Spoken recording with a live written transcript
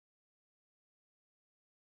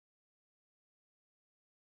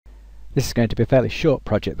This is going to be a fairly short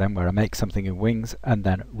project then, where I make something in Wings and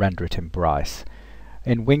then render it in Bryce.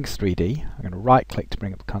 In Wings 3D, I'm going to right click to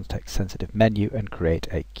bring up the context sensitive menu and create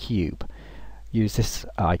a cube. Use this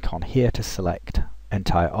icon here to select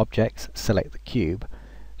entire objects, select the cube,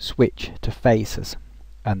 switch to faces,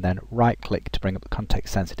 and then right click to bring up the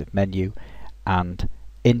context sensitive menu and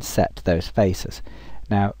inset those faces.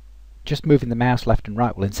 Now, just moving the mouse left and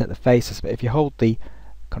right will inset the faces, but if you hold the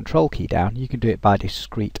Control key down, you can do it by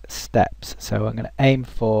discrete steps. So I'm going to aim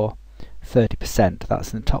for 30%.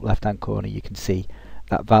 That's in the top left hand corner. You can see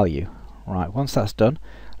that value. Right, once that's done,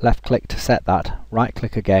 left click to set that, right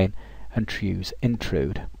click again and choose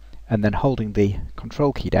intrude, and then holding the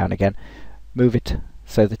Control key down again, move it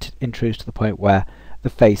so that it intrudes to the point where the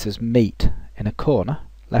faces meet in a corner.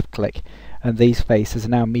 Left click, and these faces are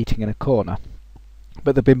now meeting in a corner,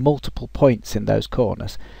 but there'll be multiple points in those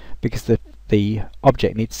corners because the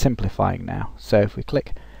object needs simplifying now. So if we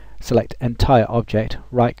click select entire object,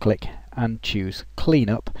 right click and choose clean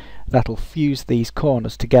up, that'll fuse these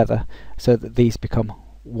corners together so that these become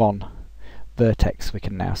one vertex we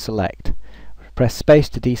can now select. Press space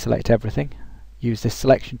to deselect everything, use this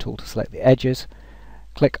selection tool to select the edges,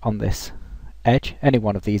 click on this edge, any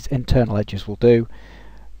one of these internal edges will do,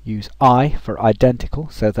 use I for identical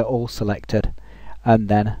so they're all selected, and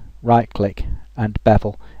then right click and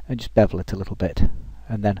bevel, and just bevel it a little bit,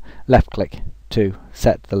 and then left click to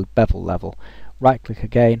set the bevel level, right click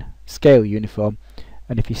again, scale uniform,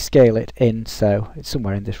 and if you scale it in so it's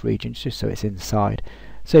somewhere in this region, just so it's inside,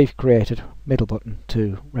 so you've created middle button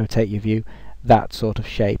to rotate your view, that sort of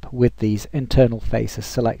shape with these internal faces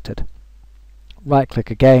selected. Right click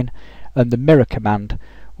again, and the mirror command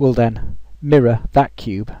will then mirror that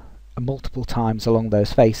cube multiple times along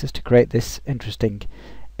those faces to create this interesting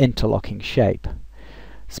interlocking shape.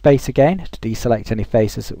 Space again to deselect any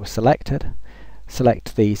faces that were selected.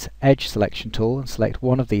 Select these edge selection tool and select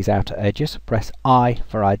one of these outer edges. Press I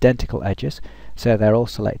for identical edges so they're all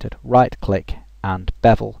selected. Right click and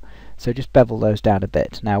bevel. So just bevel those down a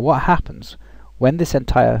bit. Now what happens when this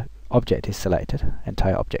entire object is selected,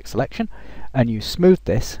 entire object selection, and you smooth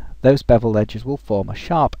this, those beveled edges will form a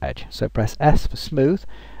sharp edge. So press S for smooth,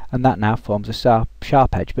 and that now forms a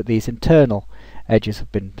sharp edge, but these internal edges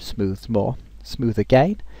have been smoothed more. Smooth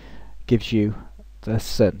again gives you the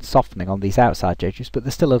certain softening on these outside edges, but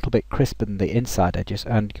they're still a little bit crisper than the inside edges,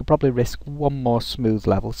 and you can probably risk one more smooth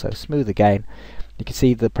level. So smooth again. You can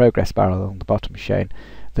see the progress bar along the bottom showing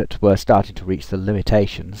that we're starting to reach the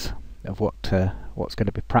limitations of what's going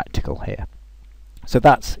to be practical here. So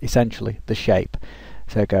that's essentially the shape.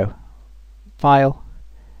 So go File,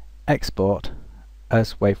 Export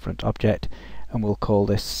as Wavefront Object, and we'll call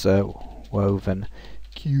this Woven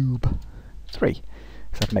Cube 3.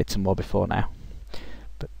 So I've made some more before now,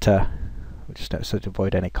 but we'll just so to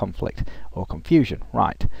avoid any conflict or confusion.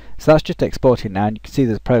 Right, so that's just exporting now, and you can see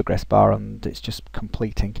there's a progress bar and it's just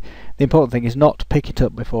completing. The important thing is not to pick it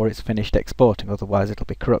up before it's finished exporting, otherwise it'll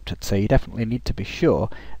be corrupted, so you definitely need to be sure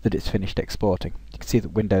that it's finished exporting. You can see that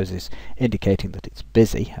Windows is indicating that it's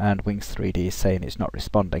busy and Wings 3D is saying it's not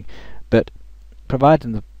responding, but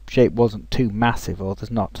providing the shape wasn't too massive or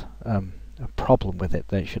there's not a problem with it,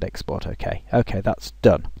 then it should export okay. Okay, that's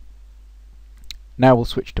done. Now we'll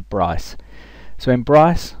switch to Bryce. So in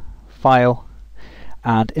Bryce, File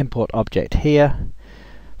and Import Object here,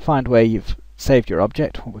 find where you've saved your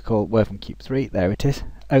object, what we call Woven Cube 3, there it is,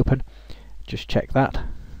 open, just check that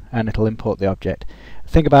and it'll import the object. The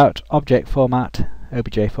thing about object format,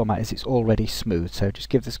 OBJ format, is it's already smooth, so just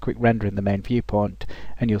give this a quick render in the main viewpoint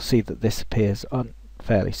and you'll see that this appears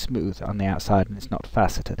fairly smooth on the outside and it's not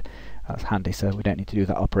faceted. That's handy, so we don't need to do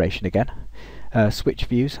that operation again. Switch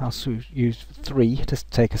views, I'll use 3 to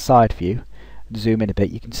take a side view. Zoom in a bit,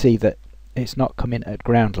 you can see that it's not coming at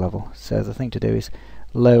ground level, so the thing to do is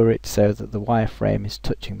lower it so that the wireframe is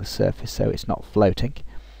touching the surface so it's not floating.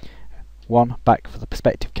 1 back for the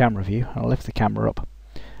perspective camera view, I'll lift the camera up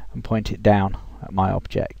and point it down at my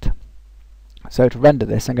object. So to render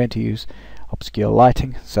this I'm going to use obscure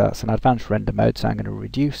lighting, so that's an advanced render mode, so I'm going to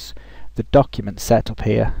reduce the document set up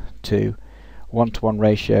here to 1:1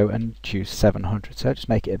 ratio and choose 700, so just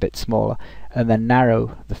make it a bit smaller, and then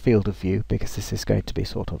narrow the field of view because this is going to be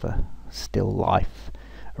sort of a still life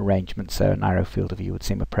arrangement, so a narrow field of view would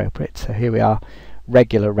seem appropriate. So here we are,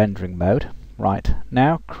 regular rendering mode. Right,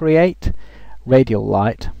 now create radial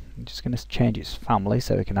light. I'm just going to change its family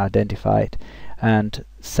so we can identify it and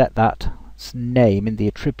set that name in the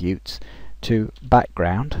attributes to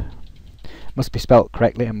background. Must be spelt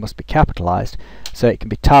correctly and must be capitalized so it can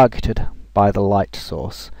be targeted by the light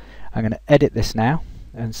source. I'm going to edit this now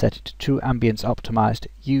and set it to True Ambience Optimized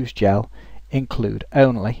Use Gel Include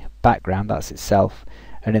Only background, that's itself,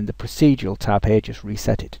 and in the procedural tab here just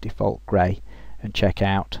reset it to default grey and check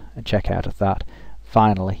out of that.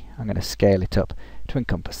 Finally I'm going to scale it up to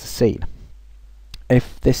encompass the scene.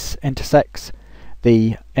 If this intersects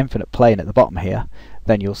the infinite plane at the bottom here,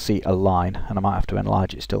 then you'll see a line, and I might have to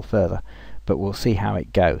enlarge it still further, but we'll see how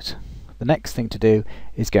it goes. The next thing to do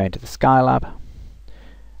is go into the Skylab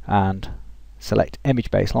and select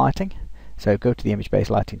image-based lighting. So go to the image-based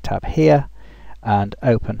lighting tab here and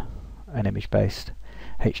open an image-based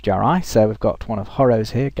HDRI. So we've got one of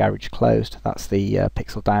Horo's here, garage closed. That's the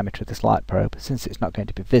pixel diameter of this light probe. Since it's not going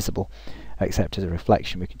to be visible except as a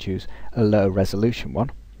reflection, we can choose a low resolution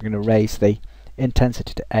one. We're going to raise the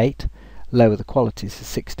intensity to 8, lower the qualities to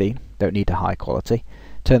 16, don't need a high quality,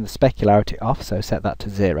 turn the specularity off, so set that to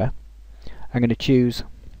 0. I'm going to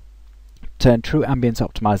turn true ambience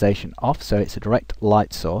optimization off, so it's a direct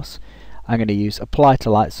light source. I'm going to use apply to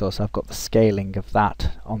light source. I've got the scaling of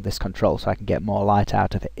that on this control so I can get more light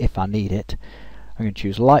out of it if I need it. I'm going to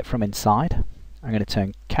choose light from inside. I'm going to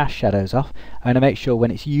turn cast shadows off. I'm going to make sure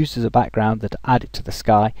when it's used as a background that I add it to the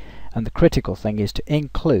sky, and the critical thing is to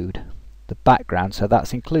include the background, so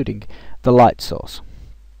that's including the light source.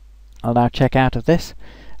 I'll now check out of this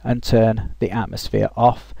and turn the atmosphere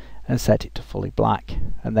off and set it to fully black,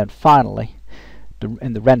 and then finally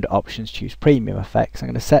in the render options choose premium effects. I'm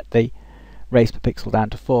going to set the raise per pixel down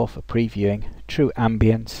to 4 for previewing, true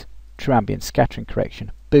ambience scattering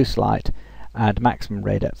correction, boost light, and maximum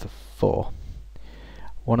ray depth of 4.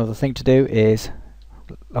 One other thing to do is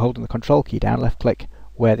holding the control key down, left click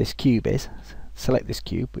where this cube is, select this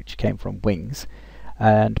cube which came from wings,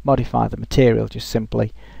 and modify the material just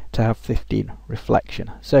simply to have 15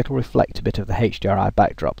 reflection, so it'll reflect a bit of the HDRI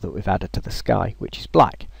backdrop that we've added to the sky, which is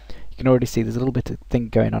black. You can already see there's a little bit of thing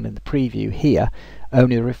going on in the preview here,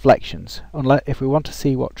 only the reflections. If we want to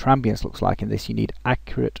see what Ambience looks like in this, you need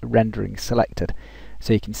accurate rendering selected,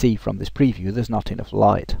 so you can see from this preview there's not enough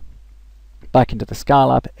light. Back into the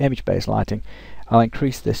Skylab, image-based lighting, I'll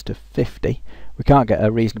increase this to 50. We can't get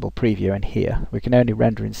a reasonable preview in here, we can only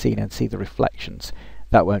render in scene and see the reflections.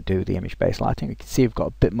 That won't do the image-based lighting. You can see we've got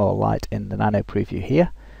a bit more light in the nano preview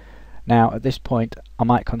here. Now at this point I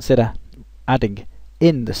might consider adding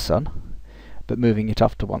in the sun, but moving it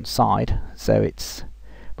off to one side so it's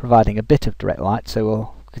providing a bit of direct light.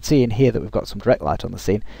 So we can see in here that we've got some direct light on the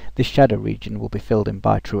scene. This shadow region will be filled in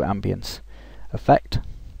by true ambience effect.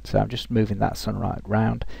 So I'm just moving that sun right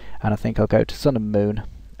round, and I think I'll go to sun and moon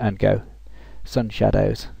and go sun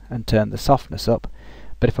shadows and turn the softness up.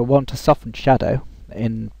 But if I want a softened shadow,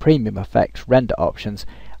 in premium effects render options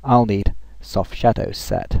I'll need soft shadows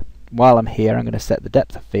set. While I'm here I'm going to set the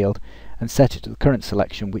depth of field and set it to the current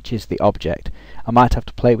selection, which is the object. I might have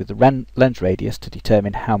to play with the lens radius to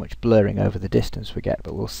determine how much blurring over the distance we get,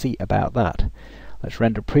 but we'll see about that. Let's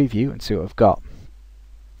render preview and see what I've got.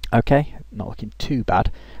 Okay, not looking too bad.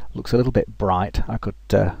 Looks a little bit bright. I could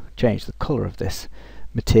change the colour of this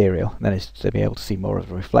material, and then it's to be able to see more of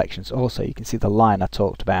the reflections. Also you can see the line I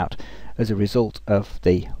talked about as a result of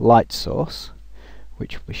the light source,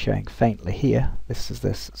 which we're showing faintly here. This is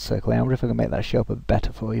this circle. I wonder if I can make that show up a bit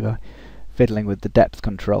better for you by fiddling with the depth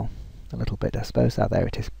control a little bit, I suppose. Ah, there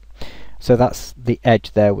it is. So that's the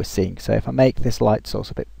edge there we're seeing. So if I make this light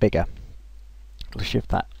source a bit bigger, I'll shift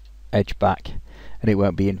that edge back and it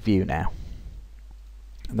won't be in view now.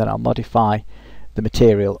 And then I'll modify the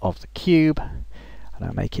material of the cube, and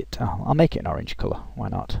I'll make it an orange colour, why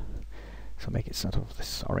not? So I'll make it sort of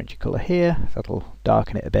this orangey colour here, that'll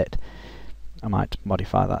darken it a bit. I might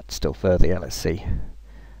modify that still further, yeah, let's see.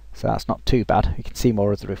 So that's not too bad, you can see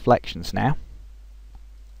more of the reflections now.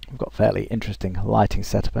 We've got fairly interesting lighting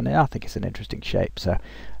setup, and I think it's an interesting shape, so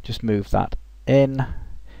just move that in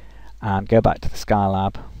and go back to the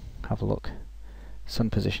Skylab, have a look. Sun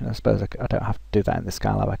position, I suppose I don't have to do that in the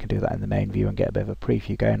Skylab, I can do that in the main view and get a bit of a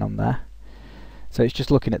preview going on there. So it's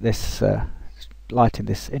just looking at this lighting,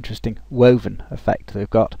 this interesting woven effect that we've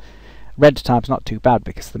got. Render time's not too bad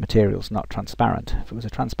because the material's not transparent. If it was a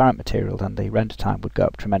transparent material then the render time would go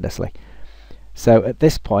up tremendously. So at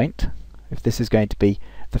this point, if this is going to be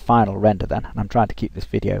the final render then, and I'm trying to keep this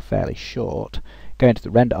video fairly short, go into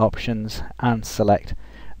the render options and select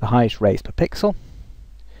the highest raise per pixel.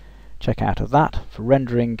 Check out of that for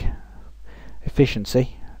rendering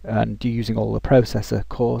efficiency, and you're using all the processor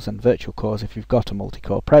cores and virtual cores. If you've got a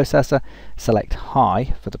multi-core processor, select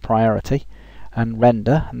high for the priority and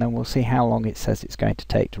render, and then we'll see how long it says it's going to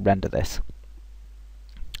take to render this.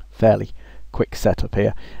 Fairly quick setup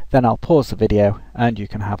here. Then I'll pause the video and you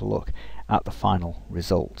can have a look at the final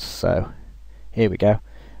results. So here we go,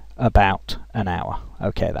 about an hour.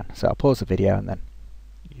 Okay then, so I'll pause the video and then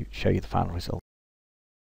show you the final result.